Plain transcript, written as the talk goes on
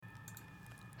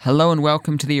Hello and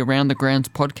welcome to the Around the Grounds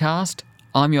podcast.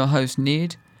 I'm your host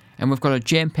Ned, and we've got a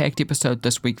jam-packed episode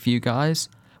this week for you guys.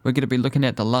 We're going to be looking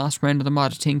at the last round of the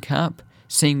Mitre 10 Cup,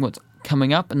 seeing what's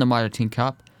coming up in the Mitre 10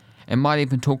 Cup, and might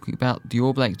even talk about the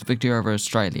All Blacks' victory over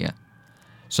Australia.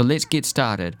 So let's get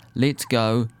started. Let's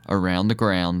go around the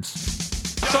grounds.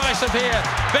 Decisive here,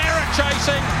 Barrett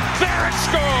chasing, Barrett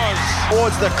scores!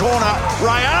 Towards the corner,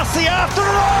 Rayasi after it,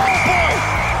 oh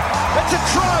boy! It's a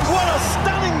try, what a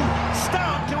stunning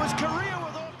start to his career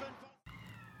with Auckland.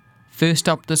 First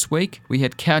up this week, we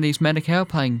had Counties Manukau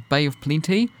playing Bay of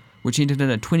Plenty, which ended in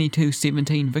a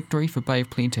 22-17 victory for Bay of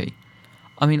Plenty.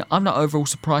 I mean, I'm not overall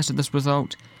surprised at this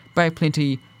result. Bay of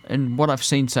Plenty, in what I've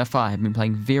seen so far, have been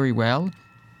playing very well.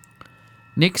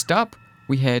 Next up,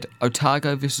 we had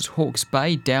Otago versus Hawke's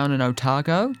Bay down in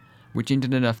Otago, which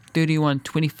ended in a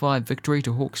 31-25 victory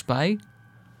to Hawke's Bay.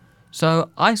 So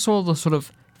I saw the sort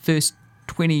of first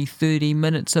 20-30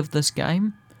 minutes of this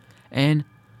game, and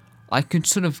I could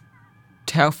sort of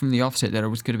tell from the offset that it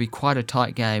was going to be quite a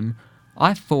tight game.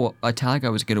 I thought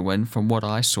Otago was going to win from what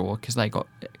I saw, because they got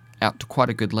out to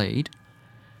quite a good lead.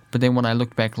 But then when I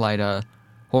looked back later,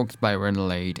 Hawke's Bay were in the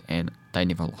lead, and they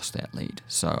never lost that lead.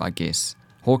 So I guess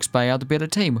Hawke's Bay are the better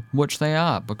team, which they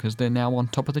are, because they're now on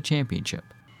top of the championship.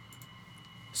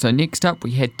 So next up,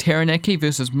 we had Taranaki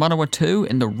versus Manawatu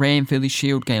in the Ranfurly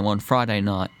Shield game on Friday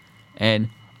night. And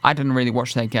I didn't really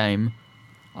watch that game.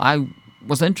 I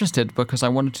was interested because I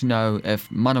wanted to know if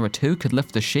Manawatu could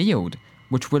lift the Shield,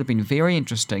 which would have been very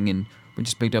interesting in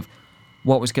respect of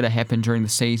what was going to happen during the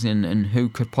season and who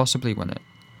could possibly win it.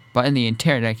 But in the end,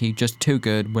 Taranaki just too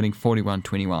good, winning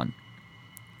 41-21.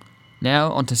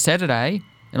 Now on to Saturday,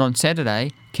 and on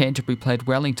Saturday, Canterbury played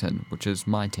Wellington, which is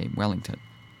my team, Wellington.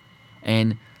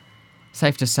 And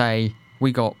safe to say,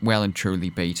 we got well and truly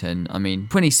beaten. I mean,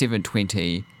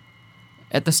 27-20.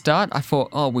 At the start, I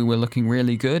thought, we were looking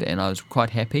really good, and I was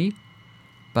quite happy.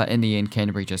 But in the end,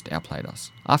 Canterbury just outplayed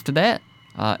us. After that,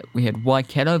 we had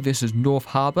Waikato versus North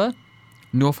Harbour.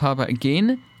 North Harbour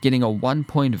again, getting a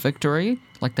 1-point victory,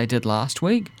 like they did last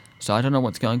week. So I don't know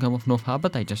what's going on with North Harbour.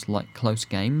 They just like close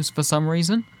games for some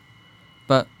reason.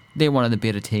 But they're one of the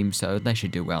better teams, so they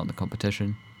should do well in the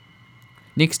competition.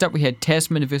 Next up, we had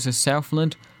Tasman versus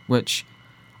Southland, which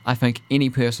I think any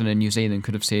person in New Zealand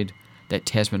could have said that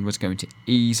Tasman was going to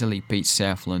easily beat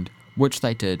Southland, which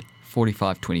they did,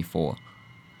 45-24.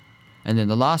 And then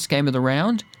the last game of the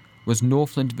round was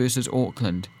Northland versus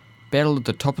Auckland, battle at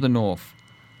the top of the north,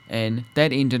 and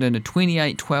that ended in a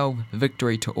 28-12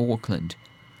 victory to Auckland.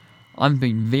 I've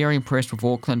been very impressed with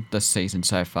Auckland this season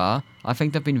so far. I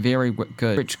think they've been very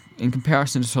good, which in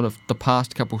comparison to sort of the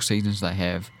past couple seasons they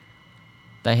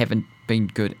haven't been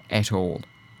good at all.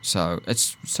 So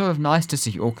it's sort of nice to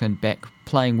see Auckland back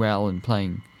playing well and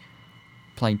playing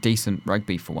decent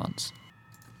rugby for once.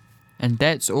 And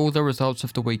that's all the results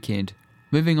of the weekend.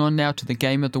 Moving on now to the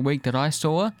game of the week that I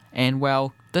saw, and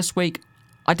well, this week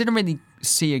I didn't really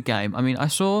see a game. I mean,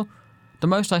 the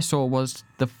most I saw was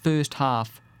the first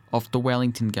half of the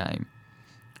Wellington game.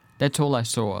 That's all I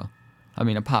saw. I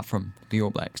mean, apart from the All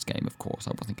Blacks game, of course.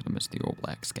 I wasn't going to miss the All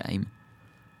Blacks game.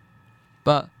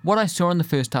 But what I saw in the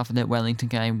first half of that Wellington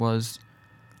game was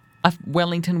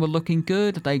Wellington were looking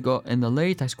good. They got in the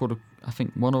lead. They scored, I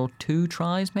think, 1 or 2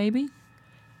 tries, maybe.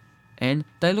 And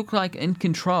they looked like in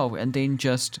control. And then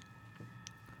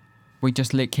we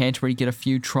just let Canterbury get a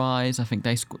few tries. I think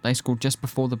they scored just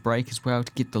before the break as well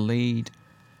to get the lead.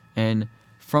 And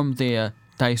from there,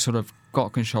 they sort of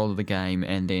got control of the game.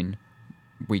 And then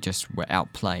we just were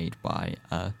outplayed by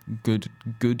a good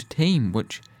team,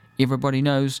 which everybody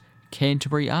knows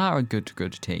Canterbury are a good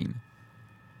team.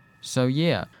 So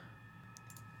yeah.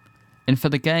 And for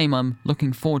the game I'm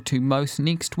looking forward to most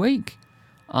next week.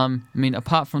 I mean,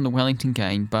 apart from the Wellington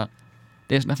game, but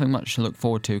there's nothing much to look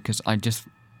forward to because I just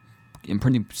am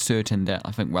pretty certain that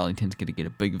I think Wellington's going to get a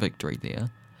big victory there.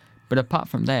 But apart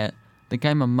from that, the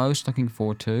game I'm most looking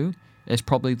forward to is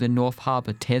probably the North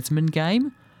Harbour Tasman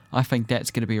game. I think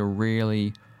that's going to be a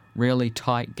really, really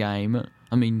tight game.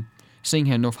 I mean, seeing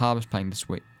how North Harbour's playing this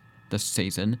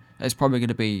season, it's probably going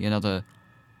to be another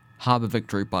Harbour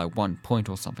victory by 1 point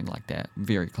or something like that.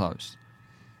 Very close.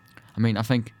 I mean, I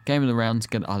think game of the round's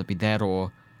going to either be that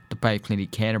or the Bay of Plenty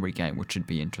Canterbury game, which should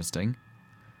be interesting.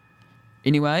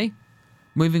 Anyway,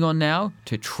 moving on now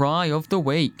to Try of the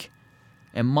Week.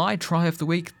 And my Try of the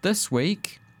Week this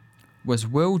week was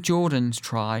Will Jordan's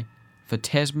try for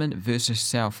Tasman versus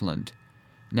Southland.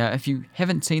 Now, if you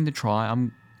haven't seen the try,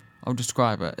 I'll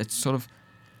describe it. It's sort of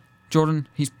Jordan,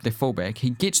 he's the fullback.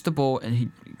 He gets the ball and he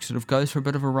sort of goes for a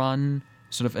bit of a run,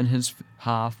 sort of in his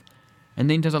half, and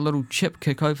then does a little chip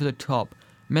kick over the top,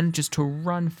 manages to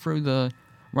run through the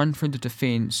run through the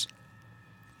defence,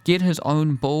 get his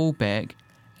own ball back,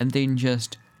 and then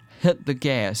just hit the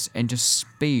gas and just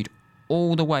speed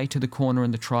all the way to the corner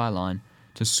in the try line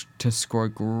to score a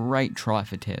great try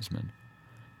for Tasman.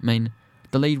 I mean,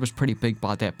 the lead was pretty big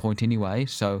by that point anyway,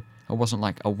 so it wasn't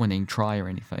like a winning try or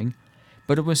anything,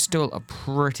 but it was still a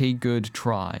pretty good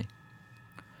try.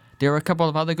 There are a couple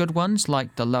of other good ones,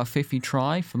 like the Laufefi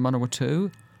try for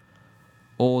Manawatu,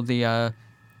 or the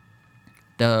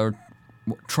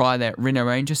try that Reno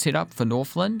Ranger set up for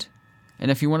Northland. And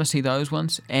if you want to see those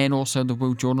ones, and also the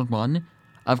Will Jordan one,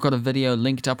 I've got a video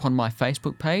linked up on my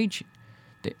Facebook page,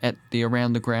 at the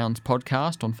Around the Grounds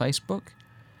podcast on Facebook,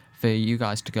 for you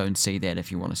guys to go and see that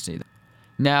if you want to see that.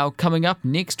 Now, coming up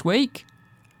next week,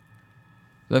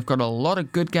 we've got a lot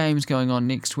of good games going on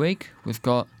next week. We've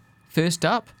got, first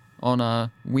up, on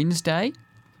a Wednesday,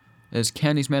 is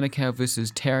Counties Manukau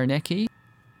versus Taranaki,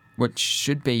 which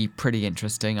should be pretty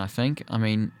interesting, I think. I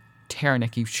mean,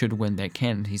 Taranaki should win that.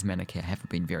 Counties Manukau haven't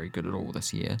been very good at all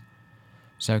this year.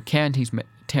 So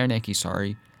Taranaki,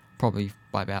 probably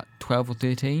by about 12 or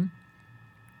 13.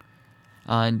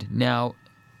 And now,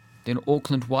 then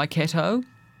Auckland Waikato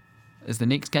is the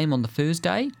next game on the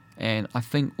Thursday, and I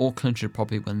think Auckland should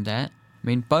probably win that. I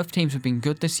mean, both teams have been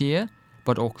good this year,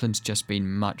 but Auckland's just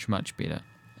been much, much better.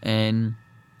 And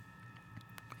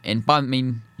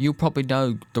you'll probably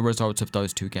know the results of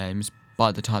those two games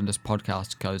by the time this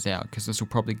podcast goes out, because this will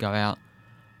probably go out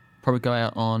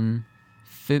on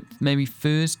maybe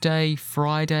Thursday,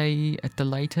 Friday at the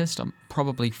latest.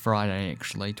 Probably Friday,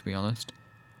 actually, to be honest.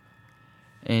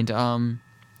 And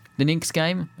the next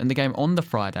game, and the game on the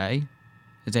Friday,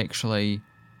 is actually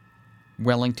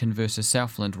Wellington versus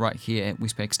Southland right here at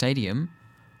Westpac Stadium,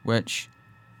 which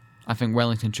I think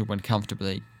Wellington should win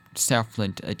comfortably.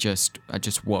 Southland are just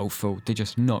woeful. They're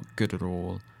just not good at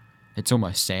all. It's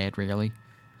almost sad, really.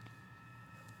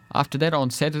 After that, on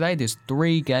Saturday, there's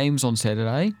 3 games on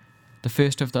Saturday. The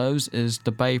first of those is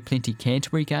the Bay of Plenty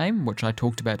Canterbury game, which I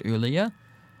talked about earlier,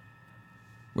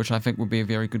 which I think will be a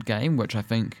very good game, which I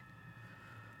think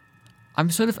I'm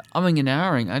sort of umming and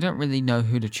ahhing. I don't really know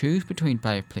who to choose between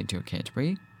Bay of Plenty or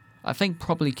Canterbury. I think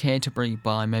probably Canterbury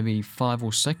by maybe 5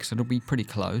 or 6. It'll be pretty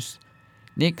close.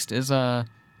 Next is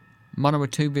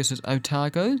Manawatu versus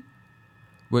Otago,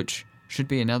 which should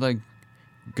be another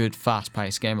good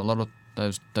fast-paced game. A lot of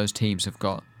those teams have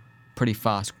got pretty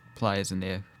fast players in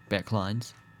their back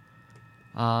lines.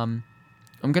 I'm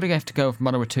going to have to go with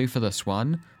Manawatu for this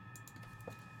one.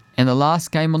 And the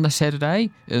last game on the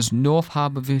Saturday is North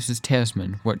Harbour versus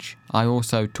Tasman, which I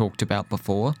also talked about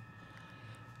before.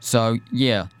 So,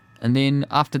 yeah. And then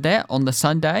after that, on the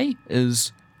Sunday,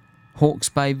 is Hawke's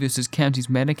Bay versus Counties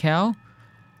Manukau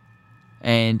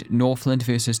and Northland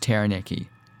versus Taranaki.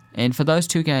 And for those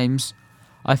two games,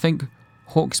 I think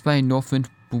Hawke's Bay and Northland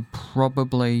will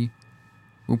probably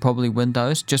win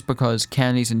those, just because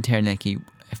Counties and Taranaki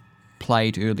have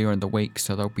played earlier in the week,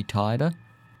 so they'll be tireder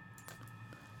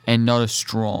and not as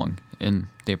strong in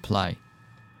their play.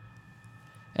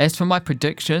 As for my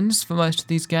predictions for most of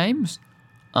these games,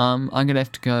 I'm going to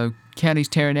have to go Counties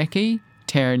Taranaki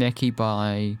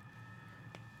by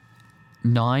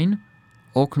 9,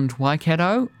 Auckland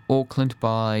Waikato, Auckland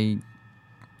by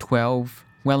 12,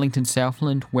 Wellington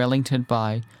Southland, Wellington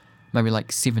by maybe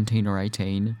like 17 or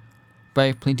 18,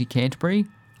 Bay of Plenty Canterbury,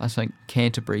 I think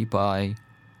Canterbury by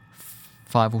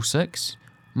 5 or 6,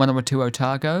 Manawatu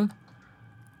Otago,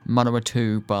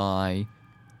 Manawatu by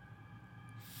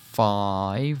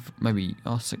 5, maybe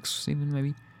 6, 7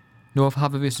 maybe. North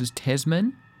Harbour versus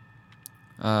Tasman.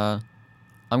 I'm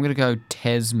going to go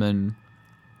Tasman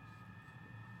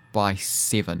by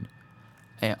 7.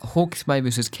 Hawke's Bay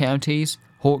versus Counties.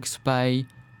 Hawke's Bay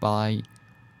by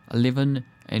 11.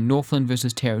 And Northland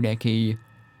versus Taranaki.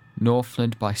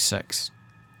 Northland by 6.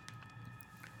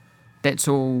 That's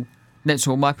all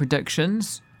my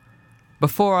predictions.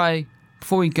 Before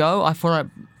we go, I thought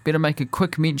I'd better make a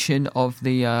quick mention of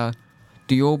the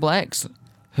All Blacks,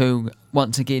 who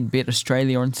once again beat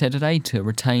Australia on Saturday to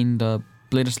retain the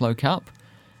Bledisloe Cup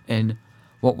in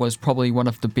what was probably one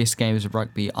of the best games of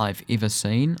rugby I've ever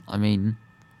seen. I mean,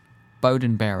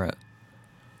 Beauden Barrett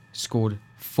scored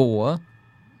 4.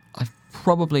 I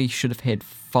probably should have had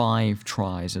 5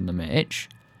 tries in the match.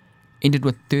 Ended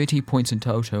with 30 points in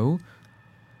total.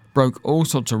 Broke all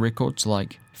sorts of records,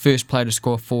 like first player to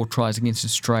score 4 tries against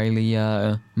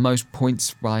Australia, most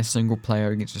points by a single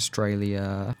player against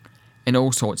Australia, and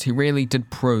all sorts. He really did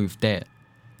prove that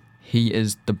he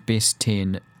is the best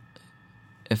 10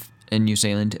 in New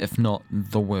Zealand, if not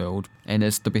the world, and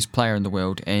is the best player in the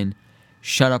world, and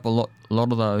shut up a lot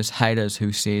of those haters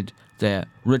who said that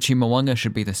Richie Mo'unga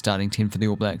should be the starting 10 for the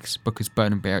All Blacks because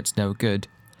Beauden Barrett's no good.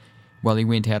 Well, he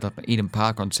went out at Eden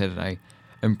Park on Saturday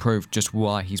and proved just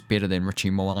why he's better than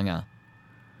Richie Mo'unga,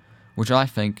 which I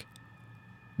think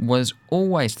was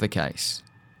always the case,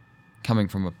 coming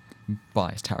from a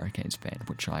biased Hurricanes fan,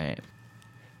 which I am.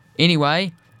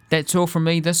 Anyway, that's all from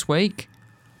me this week.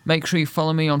 Make sure you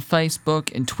follow me on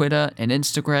Facebook and Twitter and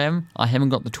Instagram. I haven't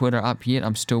got the Twitter up yet.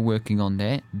 I'm still working on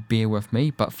that. Bear with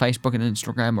me. But Facebook and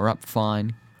Instagram are up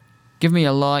fine. Give me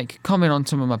a like. Comment on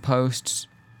some of my posts.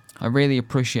 I really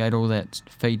appreciate all that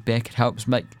feedback. It helps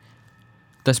make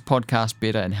this podcast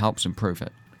better and helps improve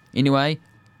it. Anyway,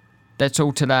 that's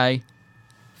all today.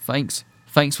 Thanks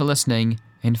for listening,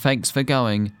 and thanks for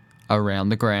going around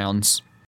the grounds.